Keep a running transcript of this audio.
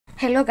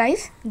Hello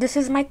guys, this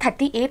is my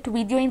 38th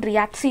video in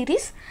React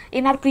series.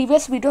 In our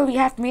previous video, we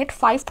have made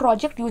 5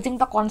 projects using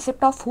the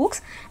concept of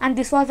hooks, and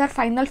this was our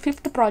final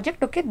 5th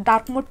project, okay,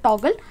 dark mode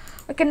toggle.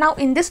 Okay, now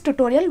in this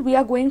tutorial, we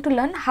are going to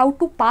learn how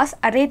to pass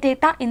array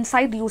data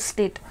inside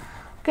useState.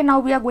 Okay, now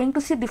we are going to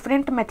see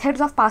different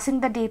methods of passing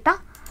the data.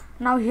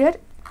 Now here,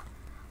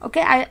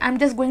 okay, I'm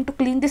just going to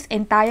clean this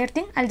entire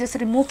thing. I'll just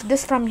remove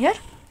this from here.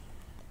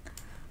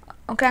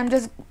 Okay, I'm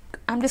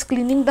just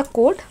cleaning the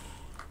code.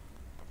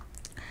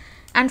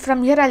 And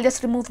from here I'll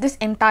just remove this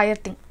entire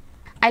thing.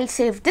 I'll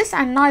save this,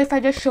 and now if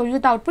I just show you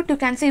the output, you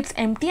can see it's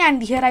empty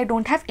and here I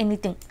don't have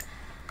anything.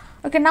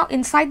 Okay, now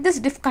inside this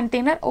diff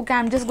container, okay,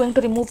 I'm just going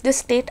to remove this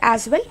state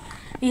as well.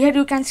 Here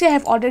you can see I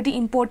have already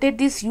imported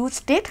this use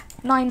state.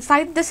 Now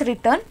inside this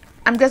return,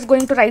 I'm just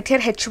going to write here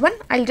h1.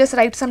 I'll just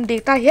write some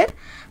data here,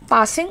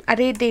 passing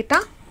array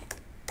data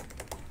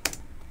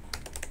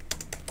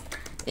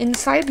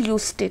inside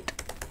use state.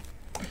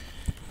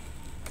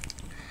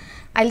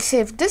 I'll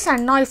save this,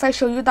 and now if I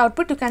show you the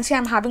output, you can see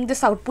I'm having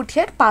this output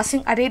here,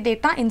 passing array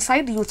data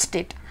inside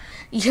useState.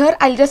 Here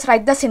I'll just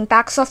write the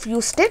syntax of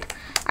useState.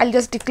 I'll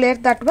just declare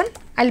that one.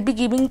 I'll be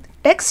giving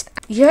text.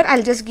 Here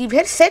I'll just give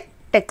here set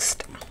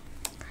text,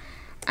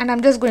 and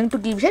I'm just going to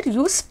give here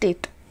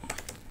useState.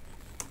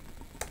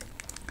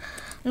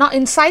 Now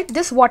inside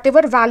this,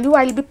 whatever value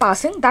I'll be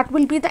passing, that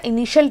will be the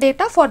initial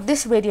data for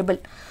this variable.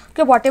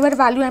 Okay, whatever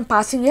value I'm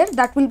passing here,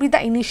 that will be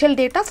the initial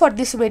data for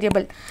this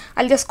variable.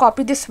 I'll just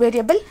copy this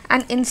variable,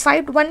 and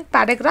inside one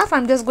paragraph,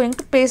 I'm just going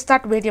to paste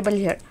that variable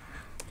here.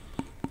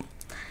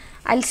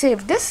 I'll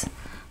save this.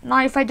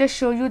 Now if I just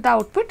show you the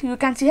output, you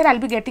can see here I'll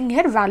be getting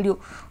here value.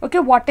 Okay,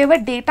 whatever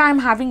data I'm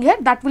having here,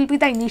 that will be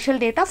the initial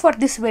data for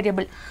this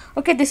variable.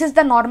 Okay, this is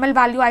the normal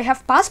value I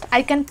have passed.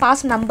 I can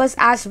pass numbers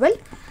as well.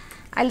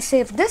 I'll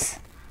save this.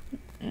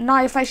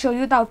 Now if I show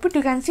you the output,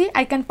 you can see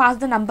I can pass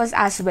the numbers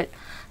as well.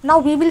 Now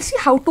we will see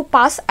how to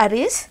pass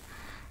arrays.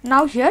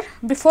 Now here,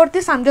 before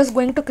this, I'm just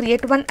going to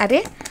create one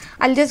array.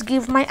 I'll just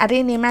give my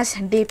array name as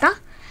data,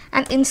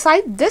 and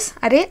inside this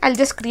array I'll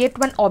just create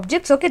one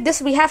object. Okay,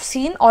 this we have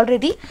seen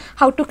already,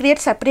 how to create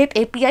separate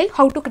API,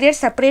 how to create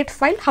separate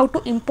file, how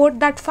to import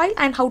that file,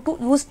 and how to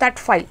use that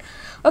file.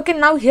 Okay,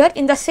 now here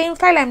in the same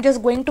file, I'm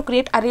just going to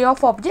create array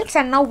of objects,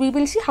 and now we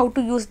will see how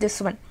to use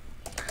this one.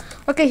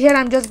 Okay, here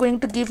I'm just going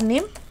to give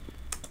name.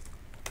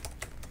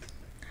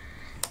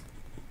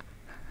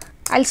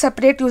 I'll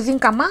separate using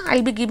comma.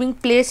 I'll be giving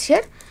place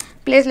here.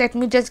 Place, let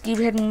me just give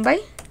here Mumbai.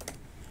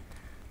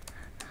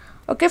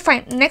 Okay,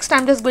 fine. Next,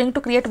 I'm just going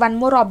to create one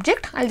more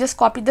object. I'll just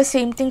copy the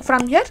same thing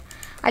from here.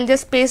 I'll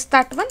just paste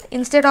that one.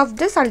 Instead of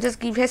this, I'll just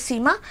give here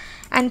Seema,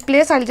 and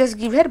place I'll just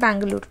give here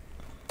Bangalore.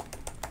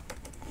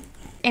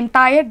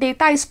 Entire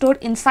data is stored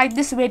inside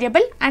this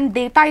variable, and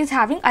data is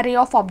having array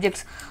of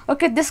objects.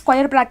 Okay, this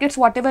square brackets,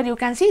 whatever you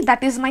can see,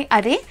 that is my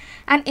array,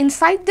 and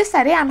inside this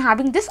array I'm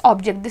having this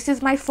object. This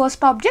is my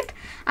first object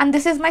and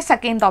this is my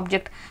second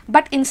object.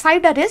 But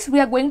inside arrays,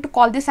 we are going to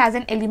call this as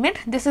an element.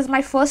 This is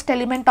my first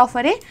element of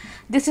array,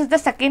 this is the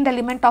second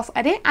element of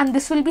array, and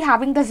this will be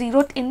having the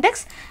 0th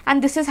index,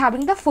 and this is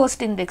having the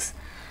first index.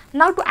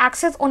 Now to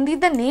access only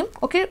the name,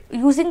 okay,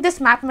 using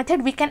this map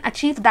method we can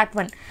achieve that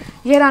one.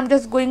 Here I'm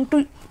just going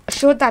to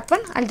show that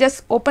one. I'll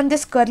just open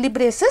this curly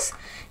braces.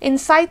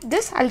 Inside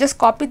this, I'll just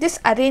copy this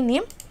array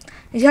name.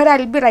 Here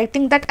I'll be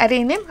writing that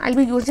array name. I'll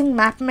be using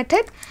map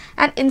method,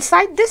 and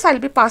inside this I'll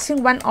be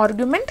passing one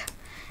argument,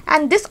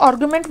 and this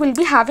argument will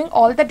be having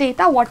all the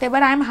data whatever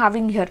I am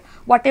having here.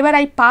 Whatever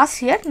I pass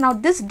here, now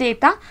this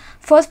data,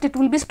 first it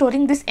will be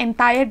storing this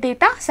entire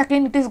data,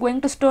 second it is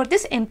going to store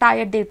this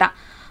entire data.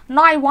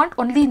 Now I want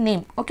only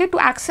name. Okay, to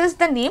access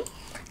the name,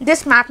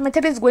 this map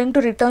method is going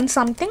to return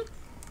something,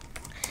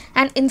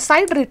 and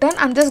inside return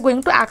I'm just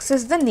going to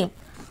access the name.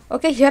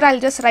 Okay, here I'll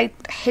just write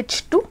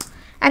h2,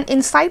 and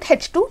inside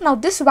h2, now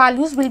this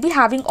values will be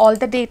having all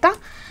the data.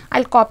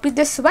 I'll copy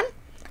this one,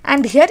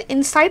 and here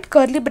inside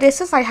curly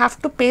braces I have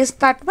to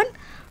paste that one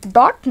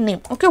dot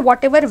name. Okay,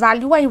 whatever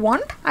value I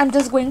want, I'm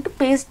just going to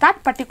paste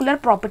that particular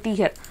property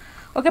here.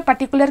 Okay,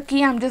 particular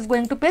key I'm just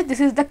going to paste.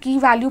 This is the key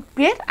value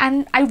pair,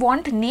 and I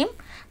want name,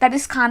 that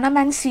is Khanam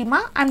and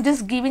Seema. I'm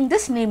just giving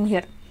this name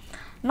here.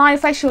 Now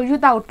if I show you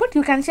the output,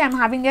 you can see I'm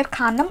having here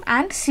Khanam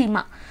and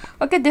Seema.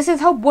 Okay, this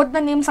is how both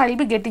the names I'll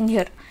be getting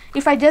here.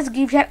 If I just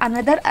give here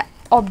another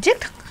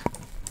object,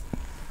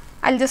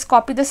 I'll just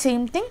copy the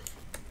same thing.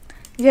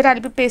 Here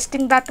I'll be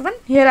pasting that one.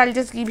 Here I'll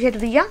just give here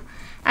Riya,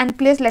 and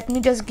place, let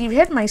me just give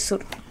here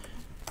Mysore.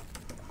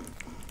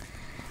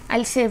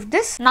 I'll save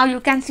this. Now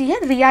you can see here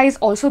Riya is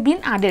also been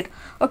added.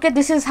 Okay,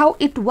 this is how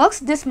it works,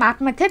 this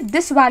map method.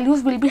 This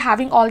values will be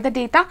having all the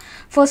data.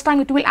 First time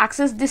it will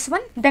access this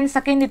one, then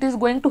second it is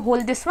going to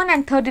hold this one,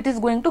 and third it is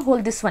going to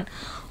hold this one.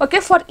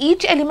 Okay, for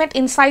each element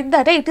inside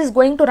the array, it is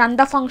going to run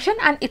the function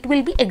and it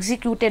will be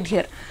executed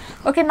here.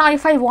 Okay, now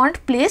if I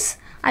want place,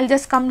 I'll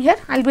just come here.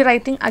 I'll be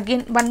writing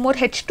again one more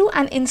h2,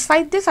 and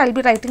inside this I'll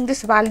be writing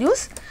this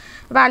values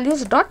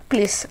dot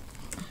place.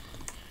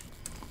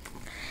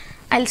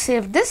 I'll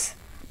save this.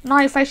 Now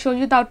if I show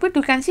you the output,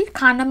 you can see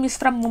Khanam is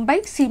from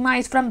Mumbai, Seema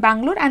is from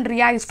Bangalore, and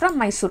Riya is from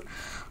Mysore.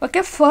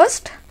 Okay,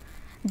 first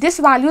this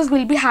values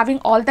will be having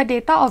all the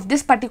data of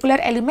this particular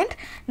element.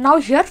 Now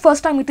here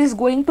first time it is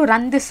going to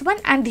run this one,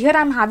 and here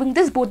I am having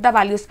this both the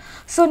values.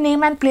 So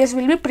name and place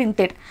will be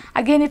printed.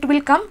 Again it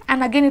will come,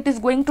 and again it is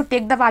going to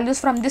take the values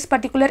from this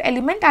particular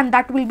element, and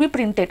that will be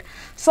printed.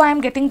 So I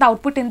am getting the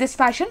output in this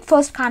fashion.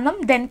 First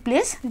Khanam, then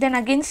place, then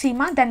again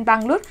Seema, then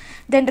Bangalore,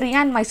 then Riya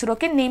and Mysore.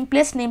 Okay, name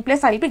place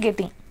I will be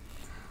getting.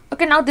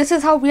 Okay, now this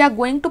is how we are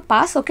going to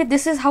pass. Okay,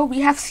 this is how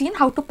we have seen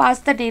how to pass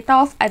the data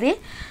of array.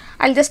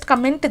 I'll just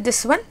comment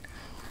this one.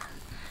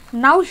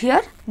 Now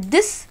here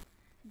this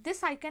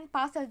I can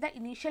pass as the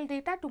initial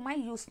data to my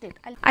useState.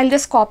 I'll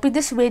just copy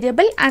this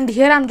variable, and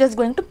here I'm just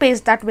going to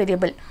paste that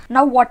variable.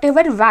 Now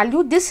whatever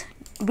value this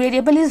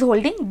variable is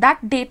holding,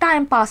 that data I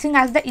am passing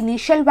as the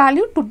initial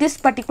value to this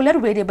particular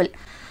variable.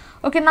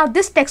 Okay, now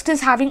this text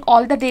is having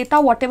all the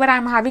data whatever I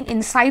am having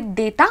inside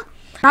data.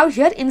 Now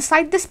here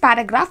inside this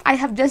paragraph I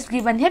have just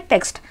given here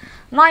text.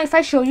 Now if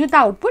I show you the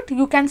output,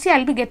 you can see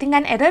I'll be getting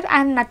an error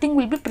and nothing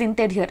will be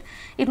printed here.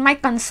 In my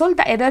console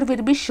the error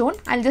will be shown.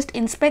 I'll just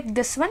inspect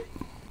this one.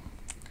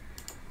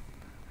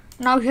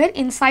 Now here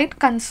inside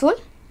console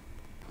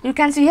you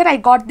can see here I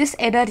got this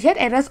error here.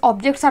 Errors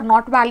objects are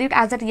not valid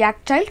as a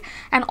React child,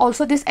 and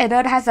also this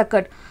error has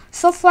occurred.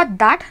 So for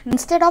that,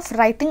 instead of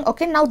writing,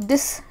 okay, now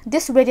this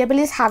variable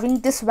is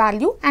having this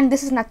value, and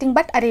this is nothing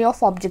but array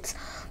of objects.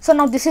 So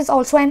now this is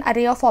also an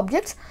array of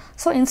objects.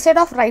 So instead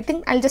of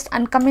writing, I'll just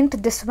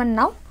uncomment this one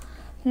now.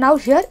 Now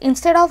here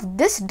instead of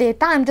this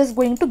data, I'm just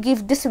going to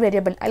give this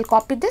variable. I'll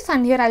copy this,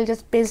 and here I'll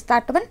just paste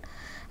that one.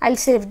 I'll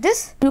save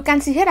this. You can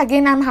see here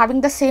again I'm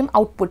having the same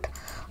output.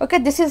 Okay,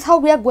 this is how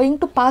we are going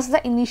to pass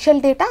the initial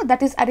data,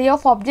 that is array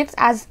of objects,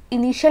 as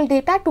initial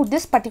data to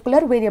this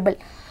particular variable.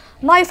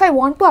 Now if I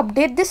want to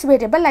update this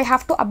variable, I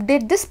have to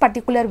update this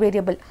particular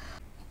variable.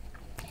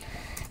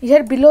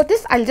 Here below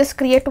this I'll just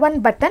create one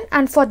button,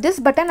 and for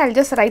this button I'll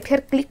just write here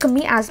click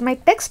me as my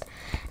text,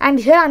 and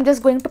here I'm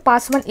just going to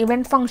pass one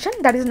event function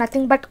that is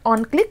nothing but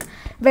on click.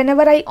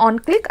 Whenever I on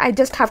click, I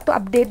just have to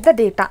update the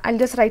data. I'll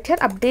just write here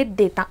update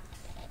data.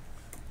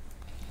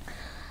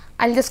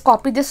 I'll just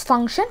copy this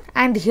function,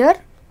 and here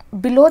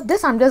below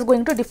this I'm just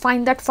going to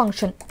define that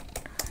function.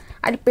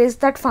 I'll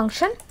paste that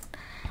function,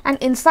 and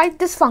inside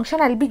this function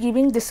I'll be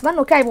giving this one.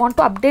 Okay, I want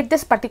to update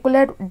this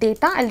particular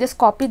data. I'll just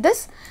copy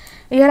this.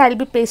 Here I'll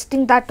be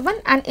pasting that one,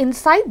 and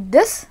inside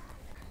this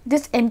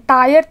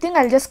entire thing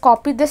I'll just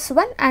copy this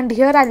one, and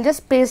here I'll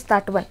just paste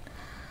that one.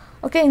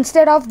 Okay,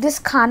 instead of this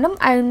Khanam,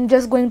 I'm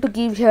just going to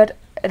give here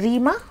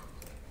Rima.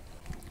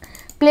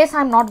 Place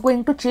I'm not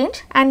going to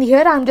change, and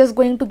here I'm just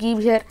going to give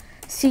here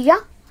Sia,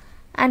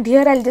 and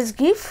here I'll just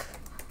give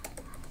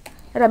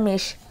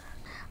Ramesh.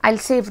 I'll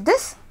save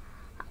this.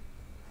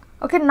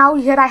 Okay, now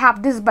here I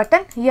have this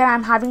button. Here I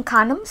am having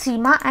Khanam,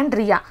 Seema and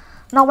Riya.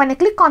 Now when I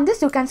click on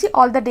this, you can see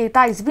all the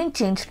data is being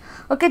changed.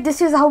 Okay,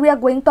 this is how we are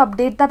going to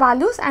update the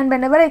values, and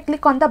whenever I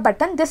click on the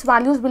button, this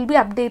values will be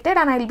updated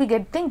and I will be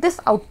getting this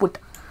output.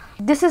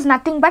 This is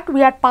nothing but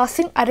we are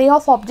passing array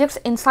of objects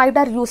inside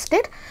our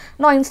useState.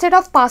 Now instead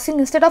of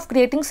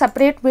creating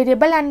separate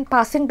variable and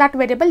passing that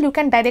variable, you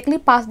can directly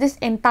pass this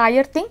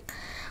entire thing.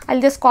 I'll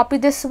just copy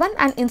this one,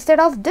 and instead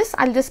of this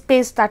I'll just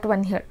paste that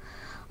one here.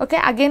 Okay,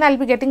 again I'll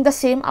be getting the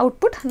same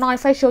output. Now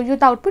if I show you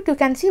the output, you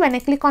can see when I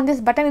click on this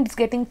button, it's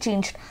getting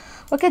changed.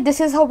 Okay, this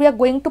is how we are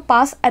going to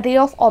pass array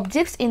of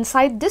objects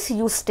inside this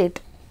useState.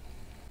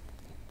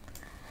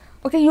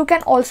 Okay, you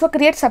can also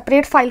create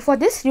separate file for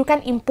this. You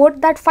can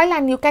import that file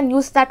and you can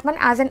use that one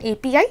as an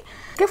API.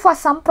 Okay, for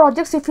some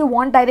projects, if you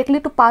want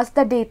directly to pass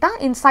the data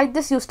inside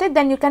this useState,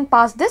 then you can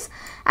pass this,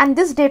 and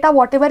this data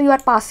whatever you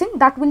are passing,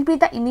 that will be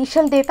the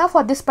initial data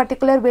for this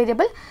particular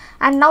variable.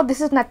 And now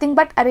this is nothing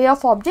but array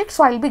of objects,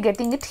 so I will be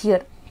getting it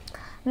here.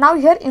 Now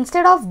here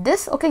instead of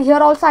this, okay, here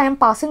also I am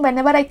passing,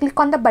 whenever I click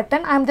on the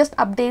button, I am just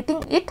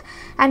updating it,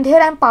 and here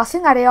I am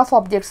passing array of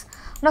objects.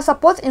 Now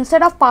suppose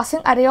instead of passing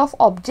array of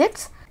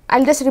objects,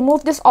 I'll just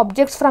remove this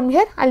objects from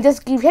here. I'll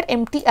just give here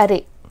empty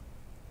array.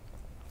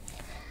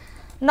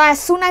 Now as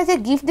soon as I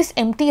give this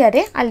empty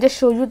array, I'll just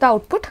show you the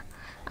output.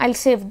 I'll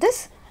save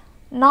this.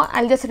 Now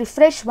I'll just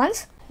refresh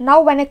once. Now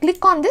when I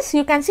click on this,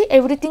 you can see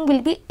everything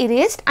will be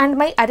erased and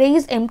my array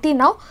is empty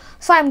now.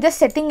 So I'm just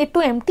setting it to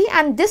empty,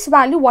 and this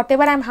value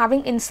whatever I'm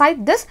having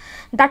inside this,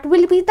 that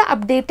will be the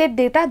updated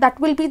data, that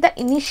will be the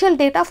initial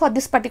data for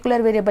this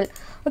particular variable.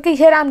 Okay,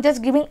 here I'm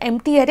just giving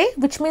empty array,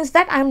 which means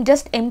that I'm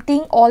just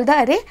emptying all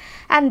the array,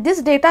 and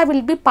this data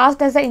will be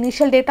passed as the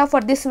initial data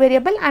for this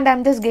variable, and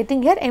I'm just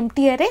getting here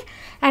empty array,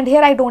 and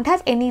here I don't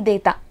have any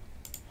data.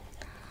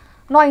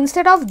 Now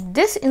instead of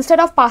this, instead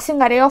of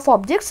passing array of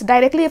objects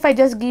directly, if I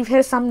just give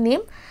here some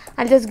name,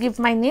 I'll just give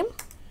my name.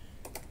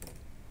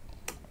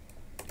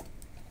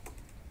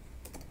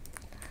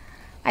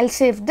 I'll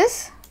save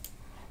this.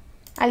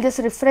 I'll just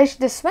refresh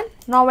this one.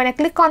 Now when I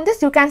click on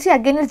this, you can see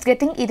again it's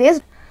getting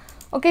erased.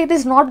 Okay, it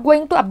is not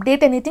going to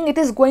update anything, it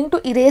is going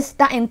to erase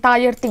the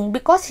entire thing,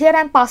 because here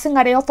I am passing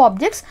array of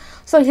objects.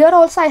 So here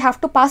also I have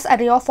to pass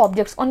array of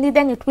objects, only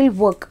then it will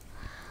work.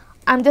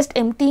 I'm just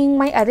emptying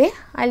my array.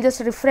 I'll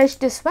just refresh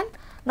this one.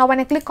 Now when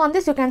I click on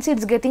this, you can see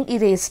it's getting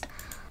erased.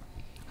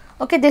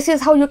 Okay, this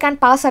is how you can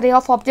pass array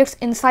of objects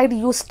inside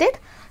useState.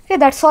 Okay,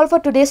 that's all for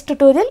today's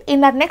tutorial.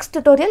 In our next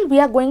tutorial, we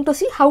are going to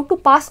see how to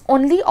pass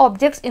only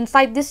objects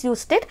inside this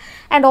useState,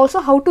 and also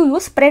how to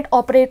use spread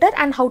operator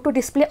and how to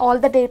display all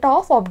the data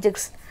of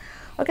objects.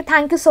 Okay,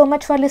 thank you so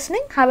much for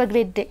listening. Have a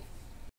great day.